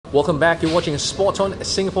Welcome back. You're watching Sport on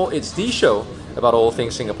Singapore. It's the show about all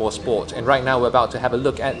things Singapore sport. And right now we're about to have a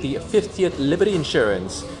look at the 50th Liberty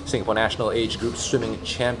Insurance Singapore National Age Group Swimming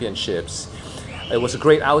Championships. It was a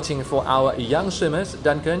great outing for our young swimmers.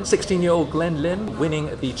 Duncan, 16-year-old Glen Lim, winning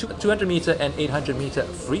the 200-meter and 800-meter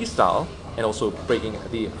freestyle, and also breaking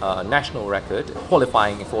the national record,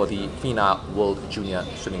 qualifying for the FINA World Junior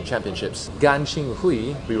Swimming Championships. Gan Ching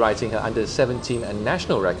Hwee rewriting her under-17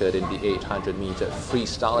 national record in the 800-meter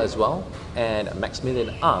freestyle as well, and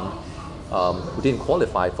Maxmillian Ang, who didn't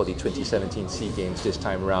qualify for the 2017 SEA Games this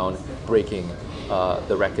time around, breaking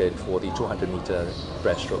the record for the 200-meter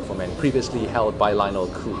breaststroke for men, previously held by Lionel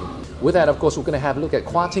Koo. With that, of course, we're going to have a look at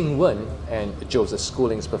Quah Ting Wen and Joseph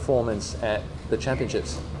Schooling's performance at the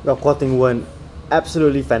championships. Well, Quah Ting Wen,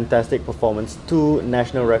 absolutely fantastic performance. 2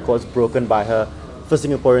 national records broken by her. First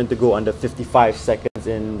Singaporean to go under 55 seconds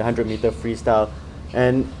in the 100-meter freestyle.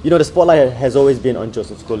 And, you know, the spotlight has always been on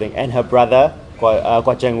Joseph Schooling and her brother,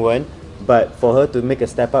 Quah Ting Wen. But for her to make a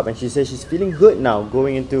step up, and she says she's feeling good now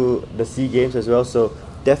going into the SEA Games as well. So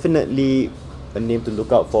definitely a name to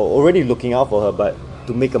look out for. Already looking out for her, but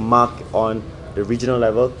to make a mark on the regional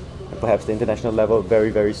level and perhaps the international level very,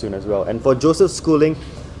 very soon as well. And for Joseph Schooling,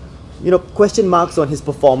 you know, question marks on his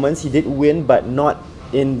performance. He did win, but not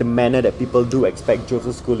in the manner that people do expect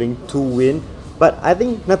Joseph Schooling to win. But I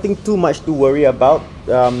think nothing too much to worry about.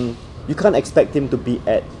 You can't expect him to be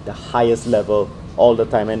at the highest level all the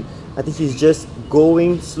time. And I think he's just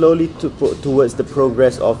going slowly towards the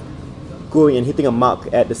progress of going and hitting a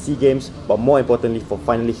mark at the SEA Games, but more importantly for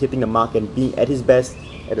finally hitting the mark and being at his best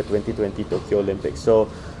at the 2020 Tokyo Olympics. So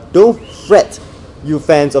don't fret, you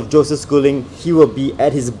fans of Joseph Schooling. He will be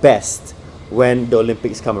at his best when the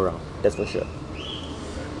Olympics come around, that's for sure.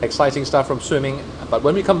 Exciting stuff from swimming, but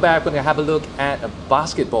when we come back, we're going to have a look at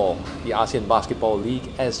basketball, the ASEAN Basketball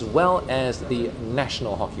League, as well as the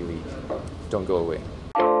National Hockey League. Don't go away.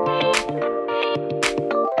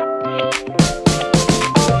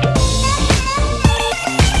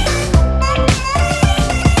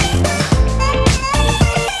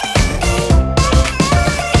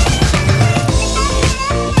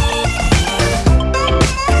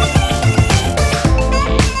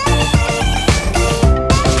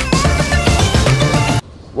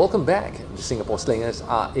 Welcome back. The Singapore Slingers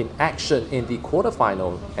are in action in the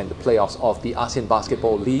quarterfinal and the playoffs of the ASEAN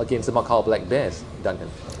Basketball League against the Macau Black Bears. Duncan.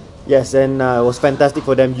 Yes, and it was fantastic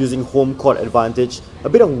for them using home court advantage. A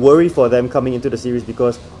bit of worry for them coming into the series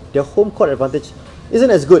because their home court advantage isn't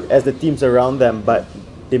as good as the teams around them, but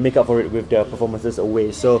they make up for it with their performances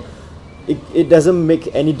away. So it doesn't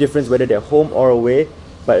make any difference whether they're home or away,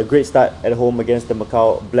 but a great start at home against the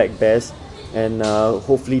Macau Black Bears. And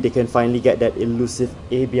hopefully they can finally get that elusive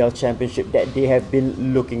ABL championship that they have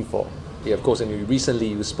been looking for. Yeah, of course, and you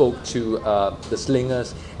spoke to the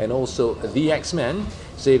Slingers and also the X-Men,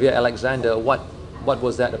 Xavier Alexander. What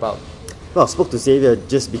was that about? Well, I spoke to Xavier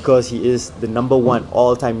just because he is the #1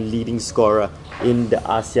 all-time leading scorer in the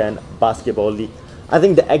ASEAN Basketball League. I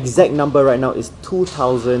think the exact number right now is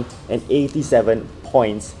 2,087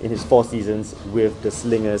 points in his 4 seasons with the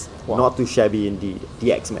Slingers. Wow. Not too shabby indeed,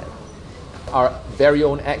 the X-Men. Our very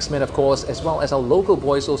own X-Men, of course, as well as our local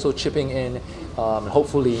boys also chipping in,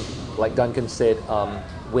 hopefully, like Duncan said,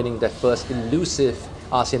 winning their first elusive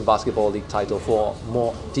ASEAN Basketball League title. For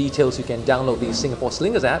more details, you can download the Singapore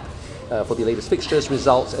Slingers app for the latest fixtures,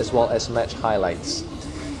 results, as well as match highlights.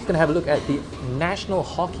 We're going to have a look at the National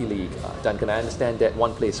Hockey League. Duncan, I understand that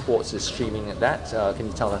One Play Sports is streaming that. Can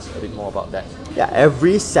you tell us a bit more about that? Yeah,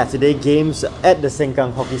 every Saturday games at the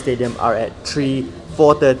Sengkang Hockey Stadium are at 3,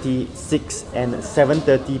 4:30, 6 and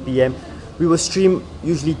 7:30 p.m. We will stream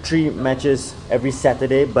usually 3 matches every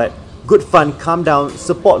Saturday, but good fun, calm down,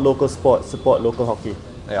 support local sports, support local hockey.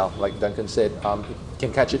 Yeah, like Duncan said, you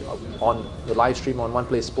can catch it on the live stream on One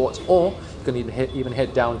Play Sports, or you can even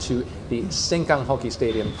head down to the Sengkang Hockey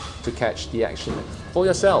Stadium to catch the action for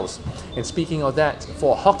yourselves. And speaking of that,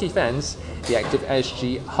 for hockey fans, the Active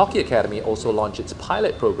SG Hockey Academy also launched its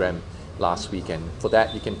pilot program last weekend. For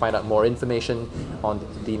that, you can find out more information on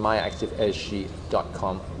the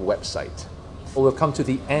myactivesg.com website. Well, we've come to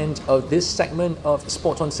the end of this segment of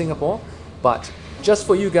Sport on Singapore, but just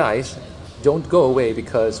for you guys, don't go away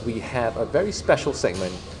because we have a very special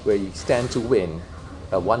segment where you stand to win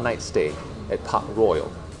a one-night stay at Park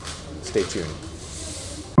Royal. Stay tuned.